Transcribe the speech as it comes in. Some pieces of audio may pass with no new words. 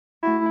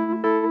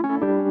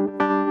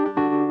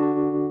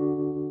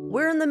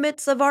the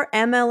midst of our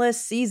MLS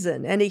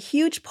season, and a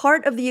huge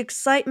part of the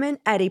excitement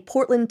at a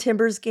Portland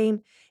Timbers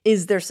game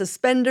is their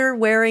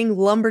suspender-wearing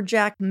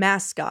lumberjack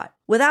Mascot.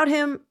 Without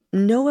him,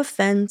 no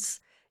offense,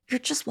 you're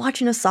just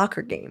watching a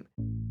soccer game.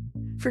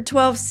 For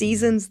 12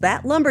 seasons,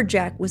 that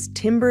lumberjack was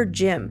Timber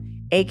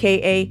Jim,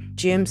 aka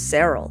Jim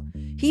Serrell.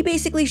 He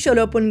basically showed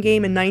up one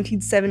game in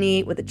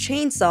 1978 with a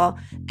chainsaw,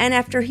 and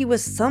after he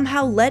was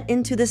somehow let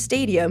into the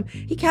stadium,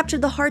 he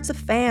captured the hearts of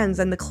fans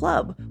and the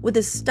club with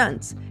his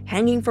stunts,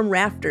 hanging from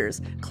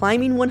rafters,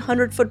 climbing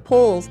 100-foot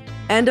poles,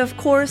 and of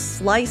course,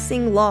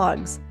 slicing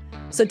logs.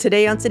 So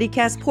today on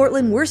CityCast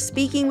Portland, we're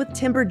speaking with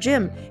Timber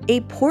Jim,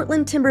 a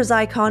Portland Timbers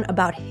icon,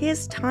 about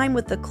his time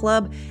with the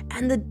club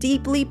and the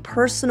deeply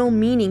personal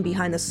meaning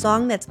behind the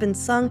song that's been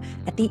sung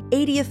at the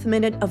 80th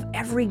minute of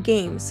every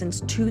game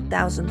since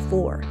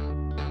 2004.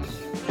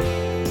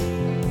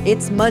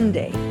 It's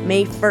Monday,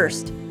 May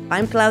 1st.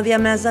 I'm Claudia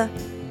Meza,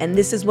 and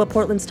this is what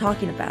Portland's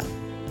talking about.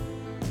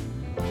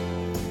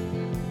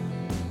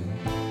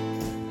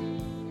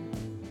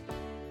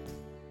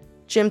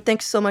 Jim,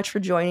 thanks so much for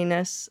joining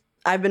us.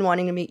 I've been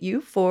wanting to meet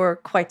you for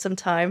quite some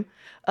time.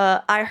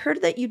 I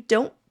heard that you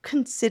don't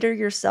consider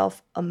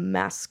yourself a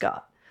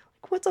mascot.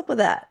 What's up with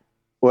that?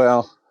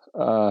 Well,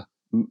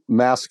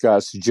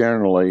 mascots,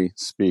 generally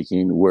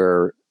speaking,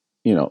 wear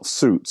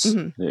suits.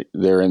 Mm-hmm.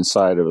 They're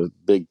inside of a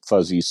big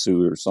fuzzy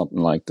suit or something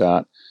like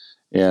that.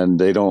 And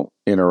they don't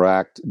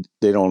interact.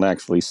 They don't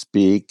actually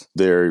speak.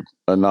 They're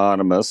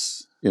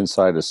anonymous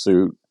inside a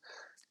suit.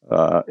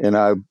 And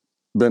I've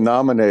been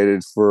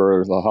nominated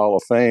for the Hall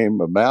of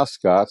Fame of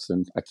mascots,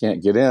 and I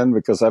can't get in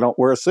because I don't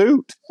wear a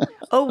suit.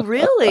 Oh,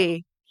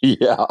 really?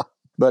 Yeah.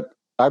 But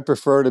I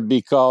prefer to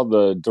be called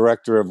the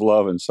Director of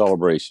Love and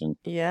Celebration.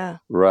 Yeah.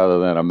 Rather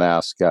than a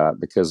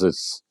mascot, because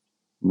it's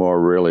more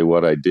really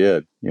what I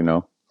did,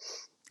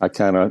 I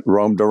kind of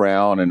roamed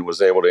around and was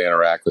able to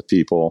interact with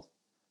people.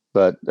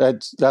 But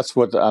that's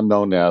what I'm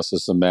known as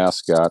a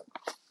mascot.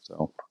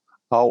 So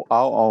I'll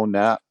own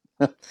that.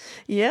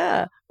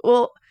 Yeah.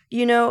 Well,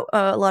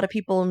 a lot of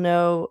people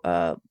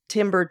know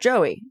Timber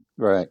Joey.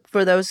 Right.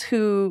 For those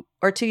who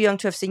are too young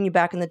to have seen you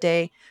back in the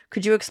day,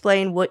 could you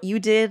explain what you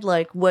did,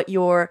 like what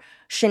your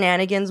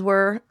shenanigans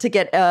were to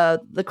get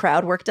the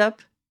crowd worked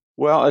up?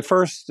 Well, at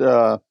first,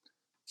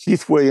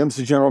 Keith Williams,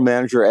 the general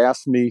manager,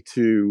 asked me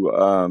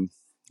to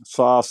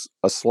saw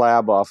a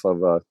slab off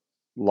of a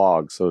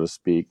log, so to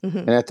speak. Mm-hmm.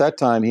 And at that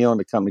time, he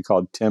owned a company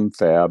called Tim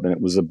Fab, and it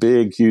was a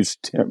big, huge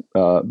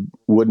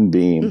wooden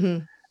beam.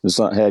 Mm-hmm.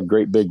 It had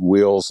great big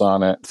wheels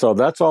on it. So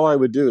that's all I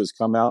would do is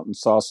come out and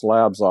saw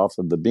slabs off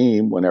of the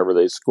beam whenever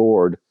they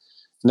scored.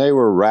 And they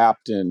were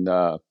wrapped in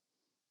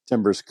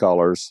Timbers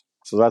colors.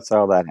 So that's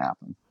how that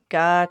happened.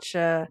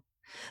 Gotcha.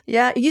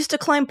 Yeah, you used to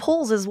climb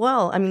poles as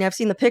well. I mean, I've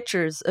seen the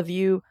pictures of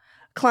you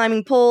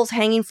climbing poles,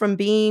 hanging from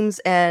beams,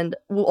 and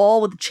all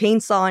with a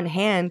chainsaw in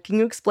hand. Can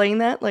you explain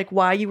that? Like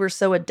why you were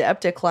so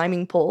adept at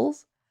climbing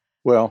poles?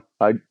 Well,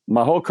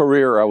 my whole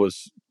career I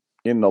was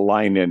in the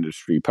line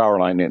industry, power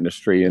line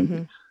industry, and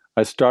Mm-hmm.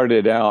 I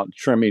started out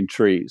trimming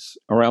trees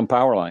around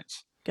power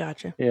lines.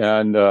 Gotcha.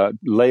 And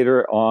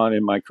later on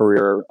in my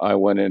career, I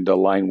went into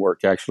line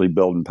work, actually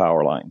building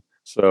power line.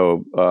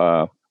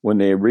 So when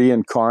they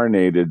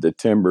reincarnated the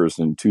Timbers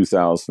in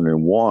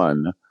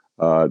 2001,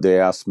 they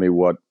asked me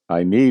what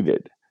I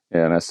needed.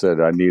 And I said,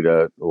 I need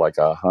a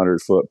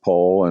 100-foot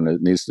pole, and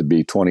it needs to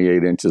be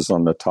 28 inches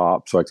on the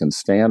top so I can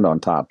stand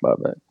on top of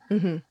it.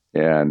 Mm-hmm.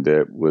 And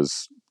it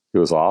was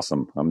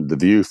awesome. The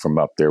view from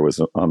up there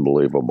was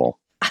unbelievable.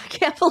 I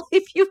can't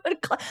believe you would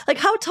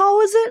how tall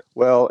was it?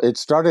 Well, it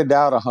started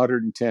out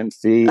 110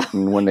 feet,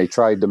 and when they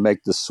tried to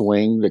make the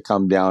swing to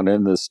come down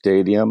in the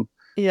stadium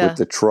with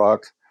the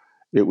truck,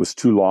 it was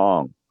too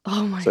long.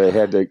 Oh my so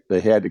God. they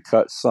had to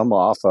cut some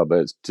off of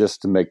it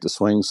just to make the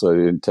swing, so they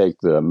didn't take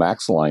the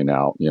max line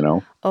out.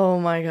 Oh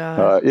my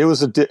God. It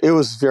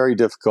was very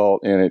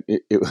difficult, and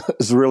it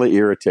was really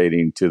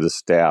irritating to the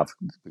staff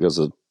because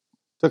it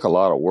took a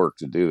lot of work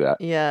to do that.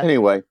 Yeah.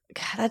 Anyway,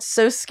 God, that's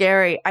so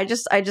scary. I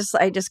just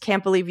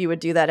can't believe you would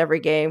do that every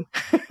game.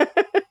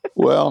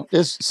 well,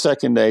 it's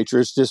second nature.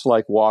 It's just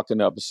like walking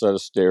up a set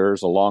of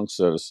stairs, a long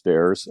set of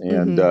stairs,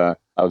 and Mm-hmm.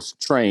 I was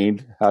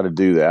trained how to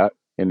do that.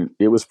 And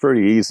it was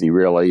pretty easy,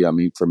 really. I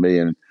mean, for me.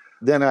 And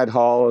then I'd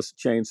haul a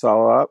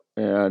chainsaw up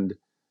and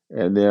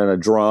then a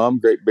drum,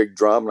 great big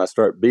drum, and I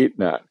start beating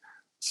that.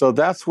 So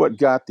that's what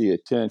got the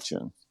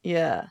attention.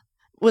 Yeah.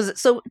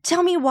 So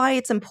tell me why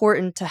it's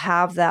important to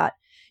have that,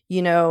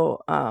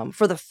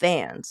 for the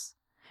fans.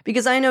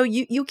 Because I know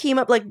you came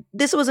up, like,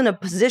 this wasn't a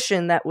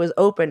position that was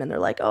open and they're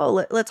like,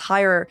 oh, let's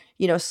hire,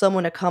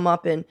 someone to come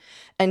up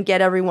and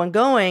get everyone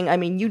going. I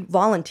mean, you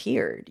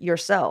volunteered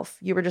yourself.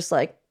 You were just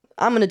like,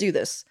 I'm going to do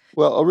this.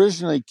 Well,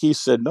 originally Keith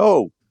said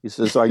no. He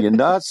says, are you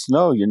nuts?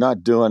 No, you're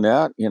not doing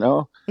that.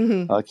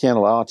 Mm-hmm. I can't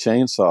allow a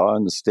chainsaw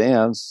in the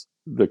stands.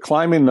 The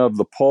climbing of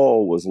the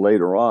pole was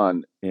later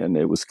on, and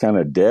it was kind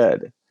of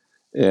dead.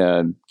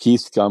 And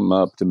Keith come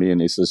up to me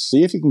and he says,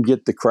 see if you can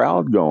get the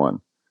crowd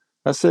going.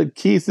 I said,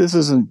 Keith, this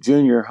isn't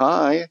junior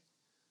high.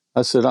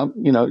 I said,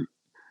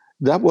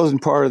 that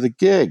wasn't part of the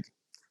gig.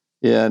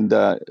 And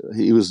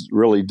he was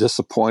really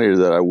disappointed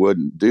that I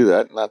wouldn't do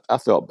that. And I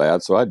felt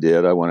bad, so I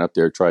did. I went up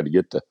there, tried to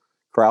get the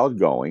crowd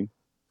going,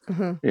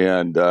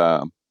 and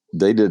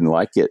they didn't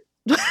like it.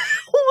 What?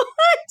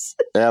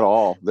 At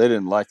all. They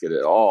didn't like it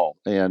at all.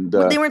 And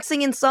They weren't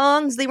singing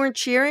songs. They weren't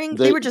cheering.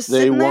 They were just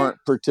sitting there. They weren't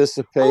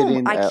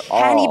participating I at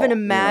can't all. even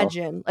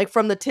imagine. Like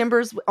from the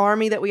Timbers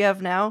army that we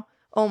have now.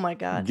 Oh my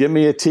God. Give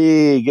me a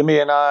T, give me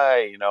an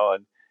I,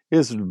 and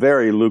it's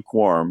very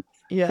lukewarm.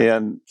 Yeah.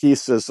 And Keith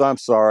says, I'm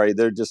sorry,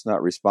 they're just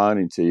not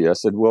responding to you. I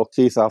said, well,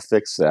 Keith, I'll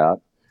fix that.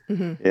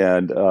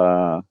 And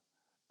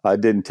I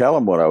didn't tell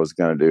him what I was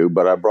going to do,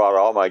 but I brought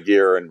all my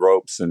gear and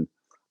ropes, and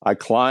I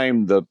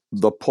climbed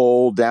the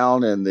pole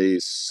down in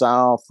the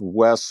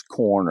southwest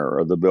corner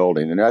of the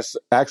building. And that's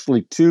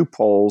actually two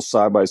poles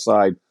side by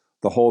side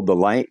to hold the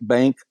light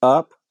bank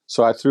up.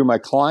 So I threw my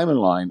climbing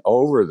line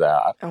over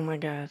that. Oh my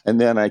God.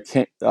 And then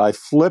I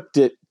flipped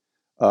it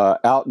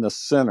out in the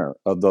center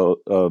of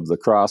the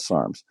cross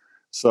arms.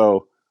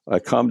 So I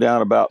come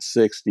down about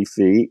 60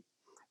 feet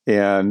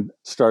and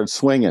started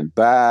swinging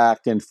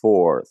back and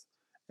forth.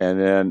 And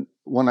then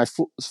when I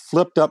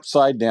flipped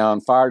upside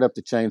down, fired up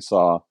the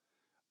chainsaw,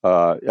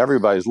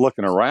 everybody's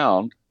looking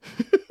around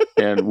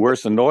and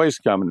where's the noise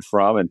coming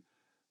from? And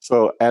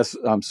so as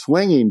I'm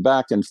swinging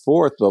back and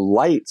forth, the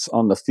lights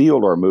on the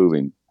field are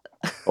moving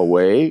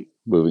away,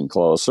 moving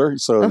closer.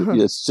 So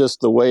it's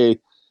just the way.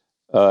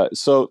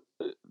 So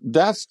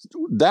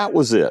that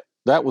was it.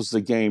 That was the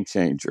game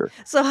changer.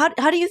 So how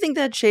do you think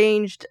that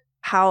changed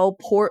how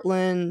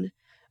Portland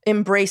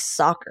embraced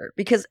soccer?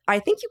 Because I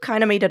think you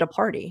kind of made it a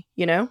party,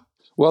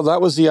 Well,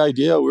 that was the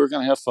idea. We were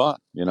going to have fun,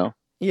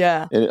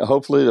 Yeah. And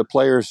hopefully the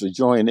players would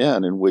join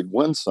in and we'd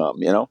win some,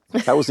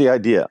 That was the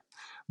idea.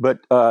 But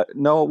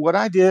no, what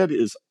I did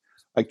is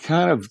I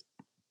kind of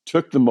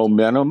took the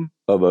momentum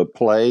of a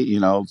play,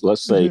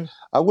 let's say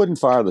I wouldn't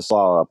fire the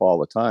saw up all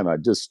the time.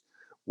 I'd just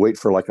wait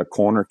for like a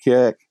corner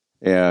kick.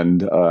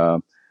 And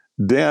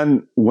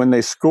then when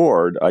they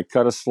scored, I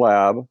cut a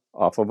slab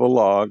off of a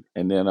log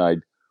and then I'd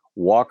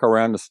walk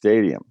around the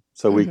stadium.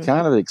 So we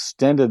kind of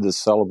extended the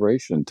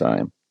celebration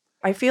time.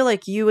 I feel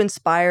like you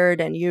inspired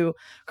and you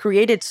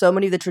created so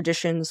many of the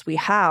traditions we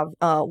have.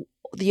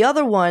 The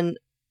other one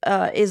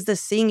is the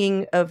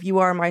singing of You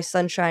Are My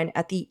Sunshine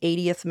at the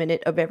 80th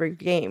minute of every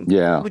game,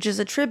 which is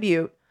a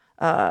tribute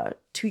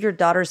to your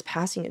daughter's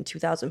passing in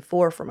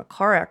 2004 from a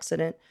car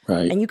accident.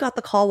 Right. And you got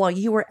the call while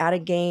you were at a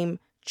game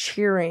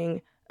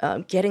cheering,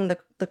 getting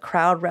the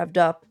crowd revved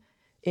up,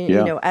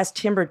 as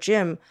Timber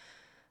Jim.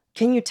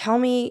 Can you tell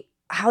me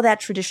how that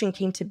tradition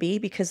came to be?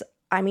 Because,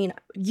 I mean,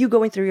 you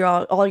going through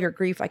all your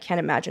grief, I can't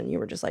imagine you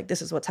were just like,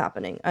 this is what's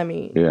happening. I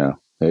mean. Yeah.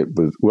 It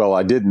was, well,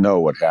 I didn't know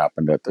what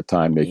happened at the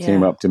time. They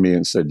came up to me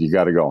and said, you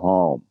got to go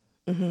home.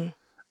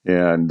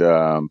 And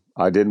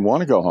I didn't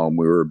want to go home.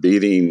 We were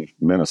beating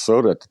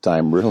Minnesota at the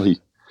time. Really,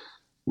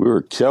 we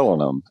were killing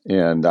them.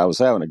 And I was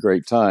having a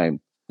great time.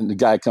 And the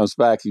guy comes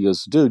back. He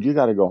goes, dude, you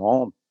got to go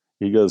home.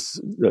 He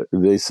goes,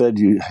 they said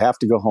you have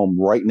to go home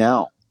right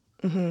now.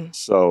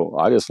 So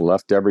I just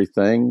left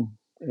everything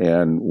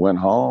and went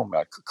home.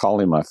 I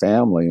calling my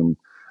family. And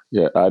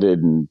I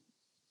didn't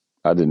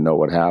know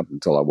what happened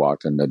until I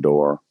walked in the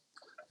door.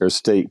 There's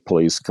state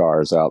police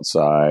cars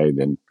outside.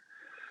 And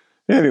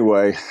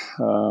anyway,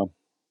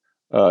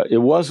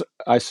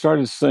 I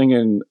started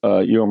singing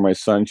You Are My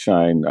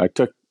Sunshine. I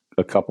took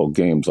a couple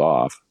games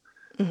off.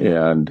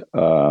 And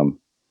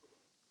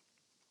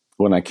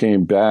when I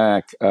came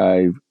back,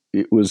 I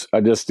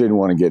just didn't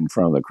want to get in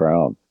front of the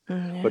crowd.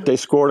 But they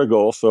scored a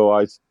goal, so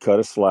I cut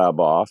a slab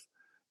off.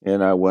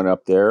 And I went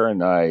up there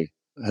and I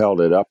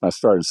held it up. And I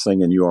started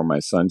singing You Are My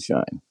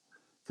Sunshine.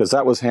 Because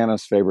that was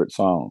Hannah's favorite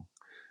song.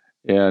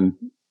 And,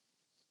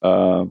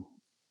 oh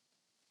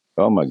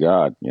my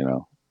God,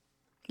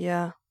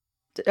 Yeah.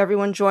 Did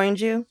everyone join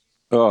you?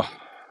 Oh,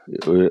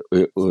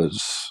 it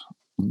was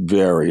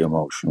very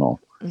emotional.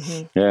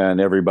 And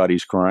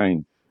everybody's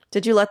crying.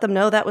 Did you let them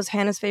know that was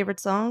Hannah's favorite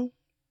song?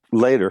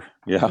 Later,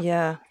 yeah.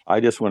 Yeah. I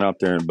just went out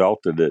there and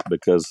belted it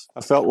because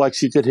I felt like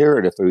she could hear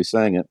it if we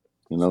sang it.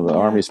 The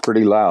Army's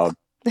pretty loud.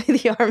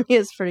 The Army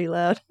is pretty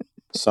loud.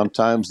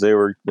 Sometimes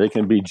they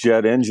can be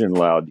jet engine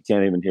loud. You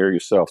can't even hear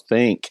yourself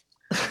think.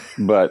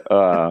 But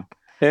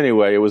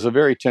anyway, it was a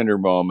very tender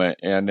moment.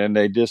 And then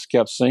they just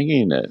kept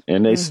singing it.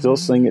 And they still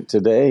sing it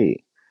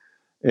today.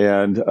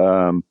 And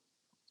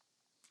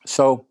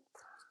so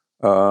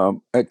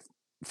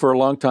for a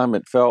long time,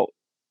 it felt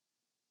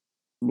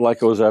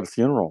like I was at a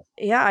funeral.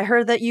 Yeah, I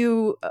heard that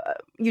you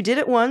did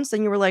it once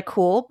and you were like,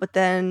 cool. But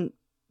then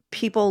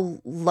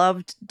people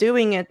loved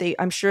doing it.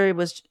 I'm sure it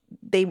was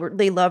they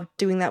loved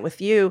doing that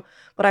with you.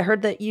 But I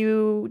heard that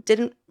you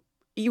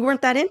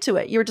weren't that into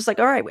it. You were just like,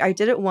 all right, I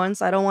did it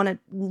once. I don't want to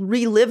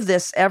relive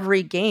this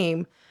every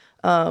game.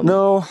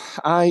 No,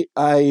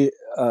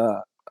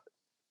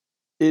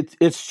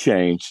 it's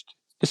changed.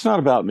 It's not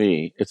about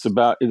me. It's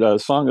about the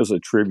song is a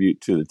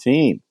tribute to the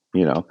team.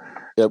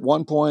 At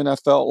one point I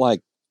felt like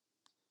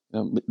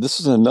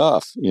this is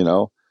enough.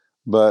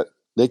 But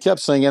they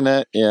kept singing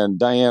it, and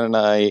Diane and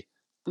I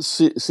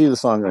see the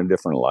song in a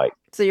different light.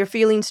 So your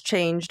feelings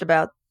changed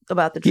about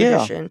the Yeah.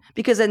 tradition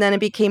because then it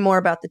became more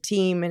about the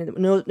team and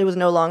it was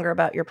no longer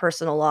about your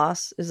personal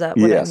loss. Is that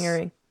what I'm Yes.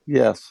 hearing?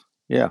 Yes.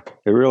 Yeah.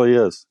 It really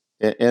is.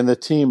 And the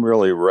team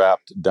really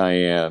wrapped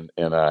Diane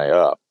and I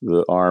up.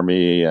 The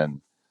Army and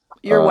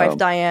Your wife,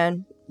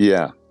 Diane.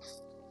 yeah.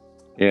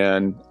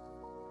 And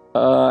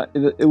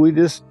we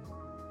just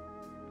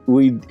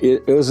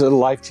it was a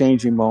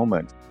life-changing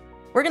moment.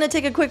 We're going to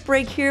take a quick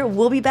break here.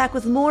 We'll be back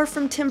with more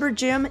from Timber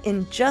Jim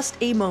in just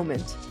a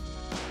moment.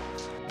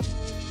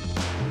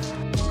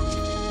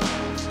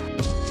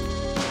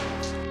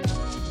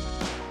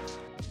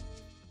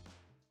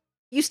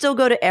 You still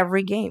go to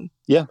every game.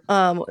 Yeah.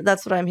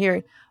 That's what I'm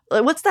hearing.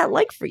 What's that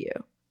like for you?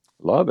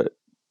 Love it.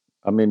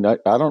 I mean, I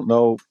don't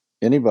know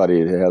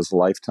anybody that has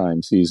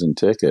lifetime season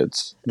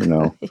tickets,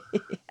 Yeah.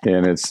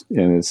 and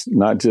it's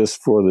not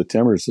just for the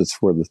Timbers, it's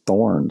for the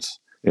Thorns.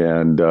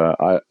 And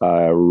I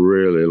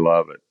really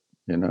love it.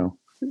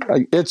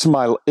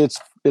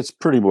 It's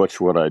pretty much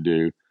what I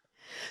do.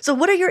 So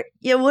what are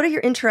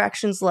your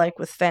interactions like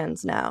with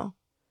fans now?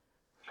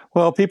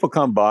 Well, people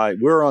come by.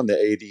 We're on the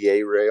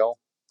ADA rail,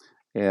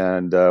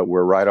 and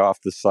we're right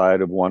off the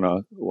side of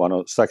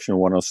Section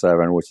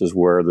 107, which is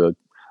where the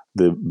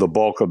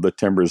bulk of the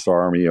Timbers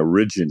Army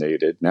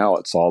originated. Now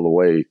it's all the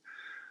way,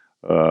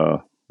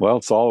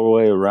 it's all the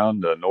way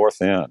around the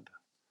north end.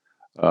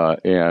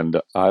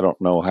 And I don't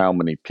know how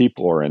many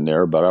people are in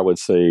there, but I would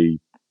say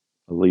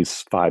at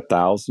least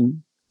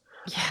 5,000.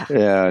 Yeah.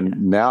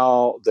 And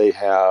now they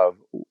have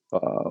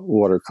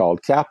what are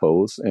called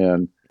capos,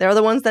 and they're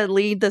the ones that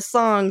lead the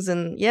songs,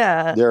 and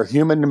yeah, they're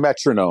human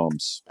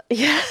metronomes.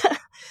 Yeah,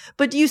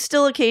 but do you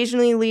still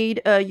occasionally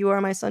lead "You Are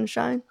My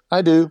Sunshine"?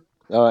 I do,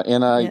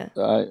 and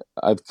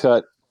I've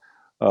cut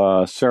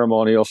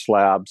ceremonial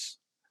slabs,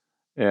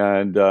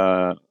 and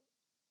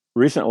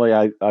recently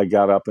I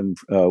got up and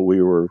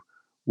we were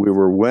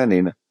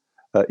winning.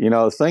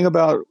 The thing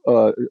about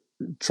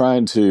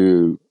trying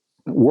to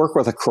work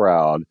with a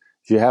crowd,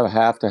 you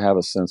have to have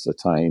a sense of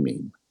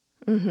timing.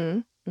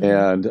 Mm-hmm.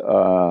 And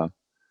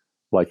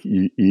like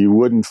you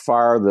wouldn't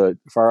fire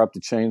up the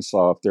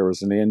chainsaw if there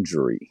was an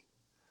injury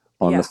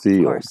on the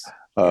field.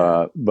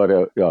 But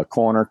a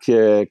corner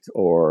kick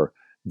or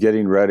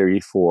getting ready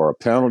for a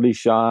penalty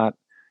shot,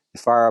 you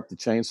fire up the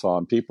chainsaw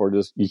and people are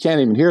you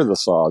can't even hear the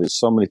saw. There's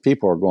so many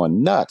people are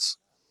going nuts.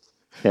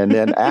 And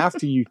then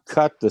after you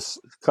cut the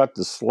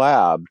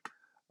slab,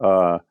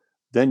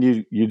 then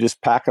you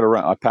just pack it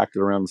around. I packed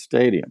it around the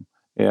stadium,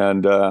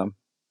 and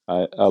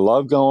I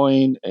love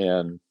going,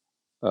 and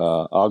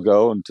I'll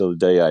go until the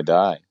day I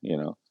die.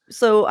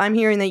 So I'm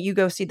hearing that you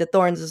go see the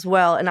Thorns as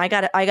well, and I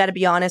gotta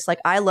be honest. Like,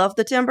 I love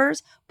the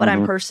Timbers, but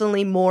I'm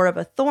personally more of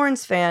a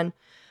Thorns fan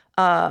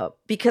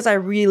because I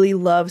really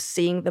love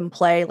seeing them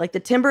play. Like, the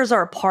Timbers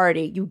are a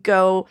party. You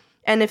go,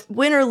 and if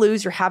win or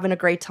lose, you're having a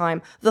great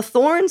time. The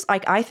Thorns,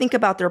 like, I think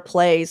about their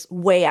plays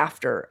way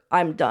after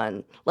I'm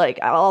done. Like,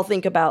 I'll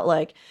think about,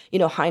 like,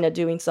 Heine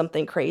doing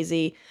something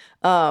crazy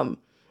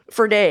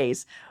for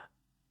days.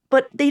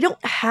 But they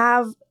don't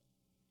have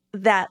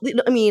that.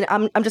 I mean,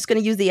 I'm just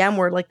going to use the M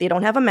word. Like, they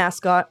don't have a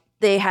mascot.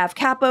 They have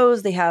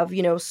capos. They have,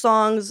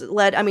 songs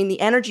led. I mean, the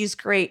energy is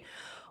great,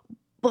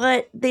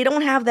 but they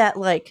don't have that,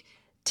 like,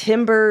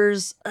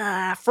 Timbers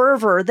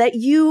fervor that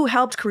you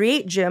helped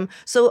create, Jim.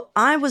 So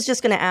I was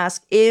just going to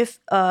ask if,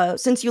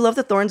 since you love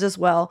the Thorns as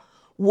well,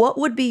 what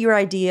would be your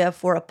idea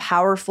for a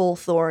powerful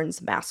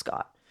Thorns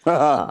mascot?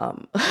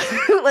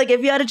 Like,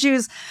 if you had to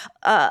choose,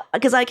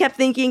 because I kept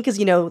thinking, because,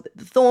 the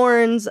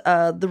Thorns,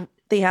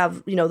 they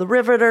have, the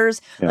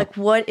Riveters. Yeah. Like,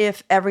 what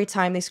if every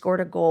time they scored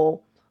a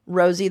goal,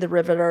 Rosie the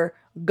Riveter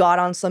got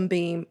on some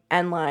beam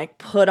and, like,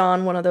 put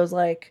on one of those,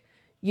 like,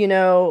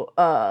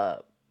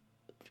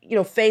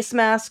 face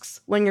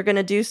masks when you're going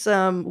to do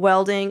some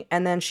welding,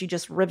 and then she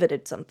just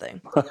riveted something.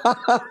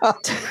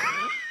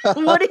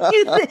 What do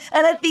you think?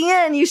 And at the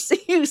end, you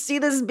see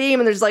this beam,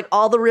 and there's, like,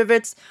 all the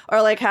rivets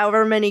are, like,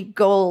 however many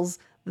goals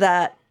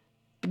that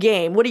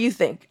game. What do you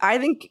think? I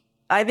think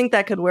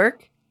that could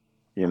work.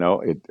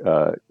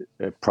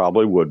 It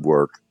probably would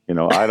work.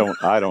 I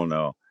don't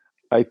know.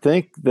 I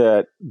think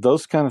that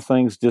those kind of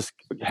things just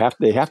have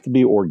to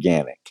be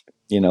organic.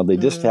 They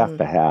just have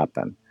to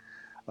happen.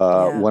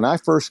 When I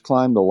first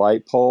climbed the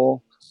light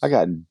pole, I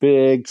got in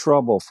big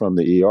trouble from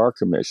the ER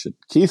commission.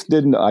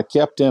 I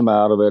kept him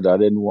out of it. I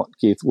didn't want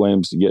Keith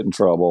Williams to get in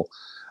trouble,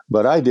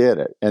 but I did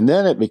it. And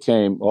then it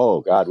became, oh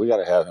God, we got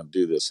to have him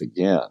do this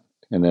again.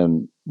 And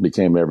then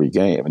became every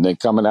game. And then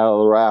coming out of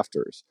the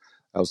rafters,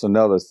 that was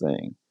another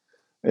thing.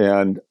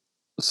 And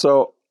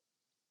so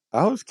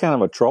I was kind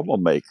of a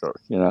troublemaker,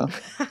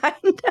 I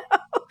know,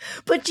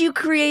 but you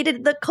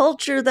created the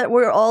culture that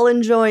we're all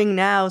enjoying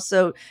now.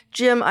 So,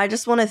 Jim, I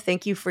just want to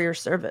thank you for your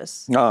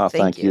service.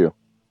 Thank you.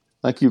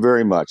 Thank you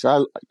very much.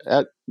 I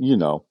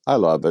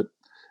love it.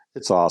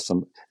 It's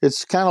awesome.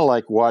 It's kind of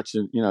like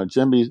watching,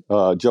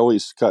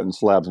 Joey's cutting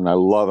slabs, and I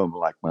love him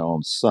like my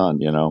own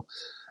son,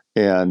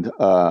 and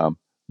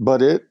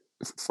but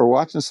for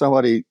watching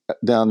somebody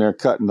down there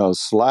cutting those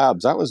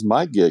slabs, that was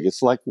my gig.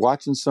 It's like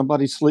watching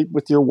somebody sleep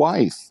with your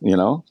wife,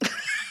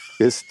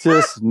 It's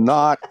just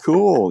not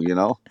cool,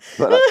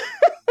 But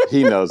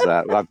he knows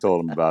that. I've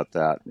told him about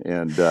that.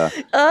 And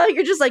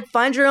you're just like,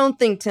 find your own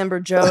thing, Timber,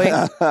 Joey.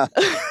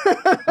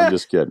 I'm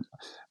just kidding.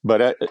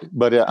 But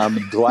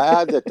I'm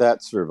glad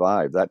that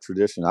survived, that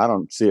tradition. I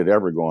don't see it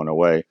ever going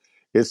away.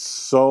 It's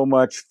so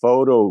much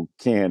photo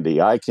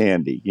candy, eye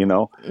candy,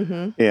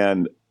 Mm-hmm.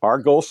 And our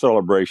goal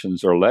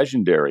celebrations are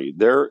legendary.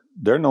 They're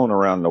known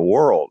around the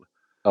world.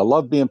 I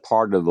love being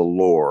part of the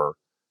lore.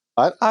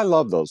 I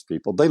love those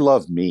people. They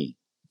love me.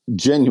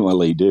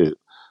 Genuinely do.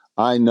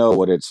 I know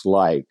what it's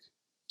like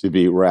to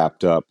be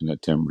wrapped up in the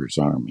Timbers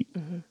Army.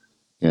 Mm-hmm.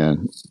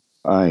 And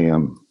I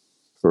am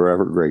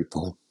forever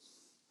grateful.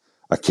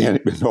 I can't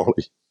even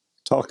hardly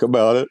talk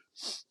about it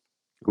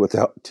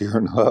without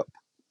tearing up.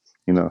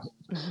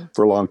 Mm-hmm.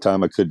 For a long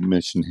time I couldn't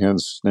mention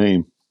his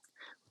name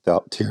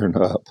without tearing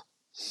up.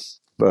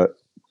 But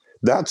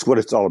that's what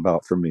it's all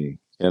about for me.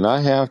 And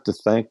I have to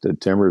thank the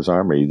Timbers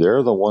Army.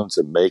 They're the ones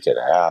that make it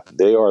happen.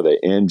 They are the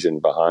engine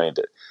behind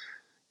it.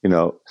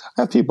 I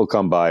have people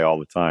come by all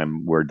the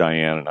time where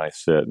Diane and I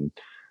sit, and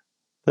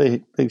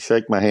they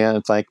shake my hand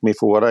and thank me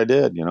for what I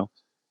did, and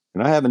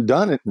I haven't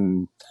done it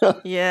in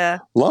a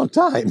long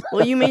time.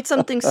 Well, you made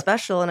something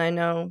special, and I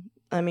know,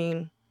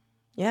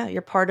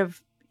 you're part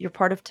of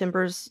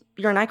Timbers.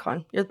 You're an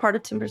icon. You're part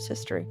of Timbers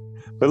history.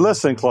 But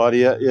listen,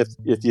 Claudia,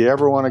 if you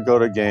ever want to go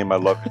to a game,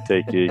 I'd love to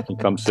take you. You can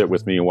come sit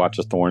with me and watch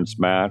a Thorns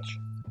match.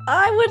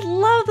 I would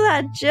love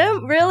that,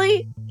 Jim.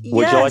 Really?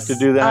 Would you like to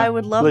do that? I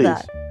would love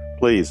that.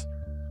 Please.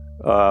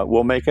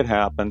 We'll make it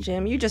happen.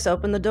 Jim, you just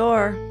opened the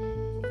door.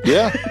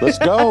 Yeah, let's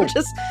go.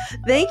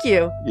 Thank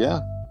you. Yeah.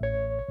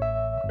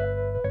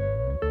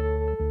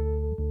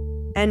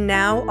 And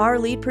now, our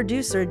lead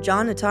producer,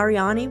 John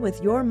Notarianni,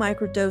 with your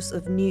microdose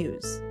of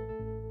news.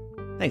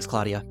 Thanks,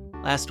 Claudia.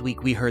 Last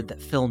week, we heard that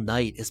Phil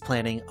Knight is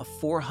planning a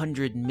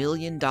 $400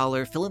 million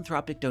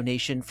philanthropic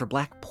donation for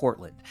Black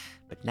Portland.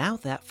 But now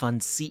that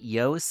fund's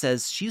CEO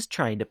says she's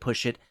trying to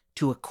push it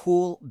to a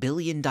cool $1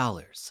 billion.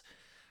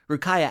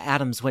 Rukiah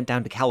Adams went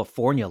down to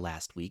California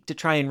last week to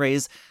try and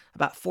raise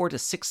about $400 to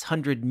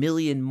 $600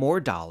 million more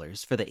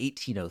dollars for the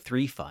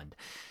 1803 fund.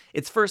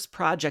 Its first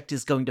project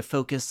is going to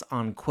focus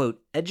on, quote,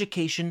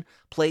 education,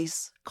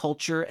 place,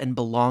 culture, and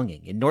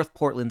belonging in North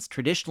Portland's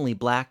traditionally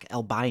Black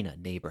Albina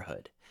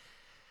neighborhood.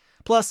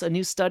 Plus, a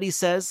new study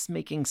says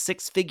making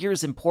six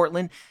figures in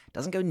Portland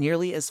doesn't go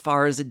nearly as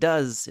far as it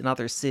does in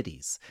other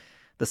cities.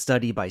 The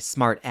study by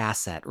Smart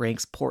Asset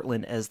ranks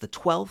Portland as the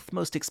 12th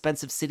most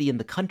expensive city in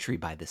the country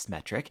by this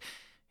metric,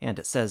 and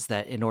it says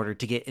that in order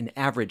to get an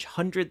average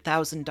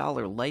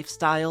 $100,000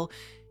 lifestyle,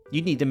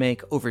 you need to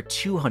make over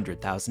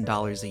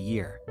 $200,000 a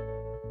year.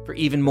 For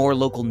even more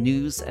local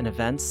news and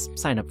events,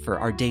 sign up for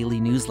our daily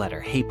newsletter,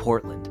 Hey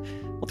Portland.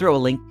 We'll throw a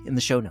link in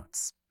the show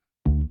notes.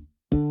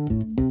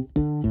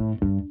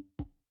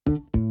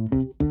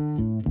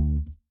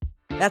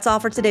 That's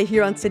all for today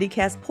here on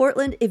CityCast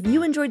Portland. If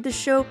you enjoyed the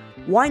show,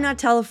 why not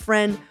tell a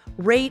friend,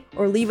 rate,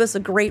 or leave us a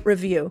great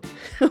review?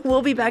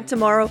 We'll be back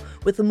tomorrow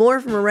with more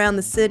from around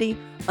the city.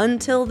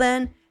 Until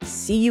then,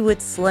 see you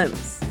at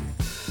Slim's.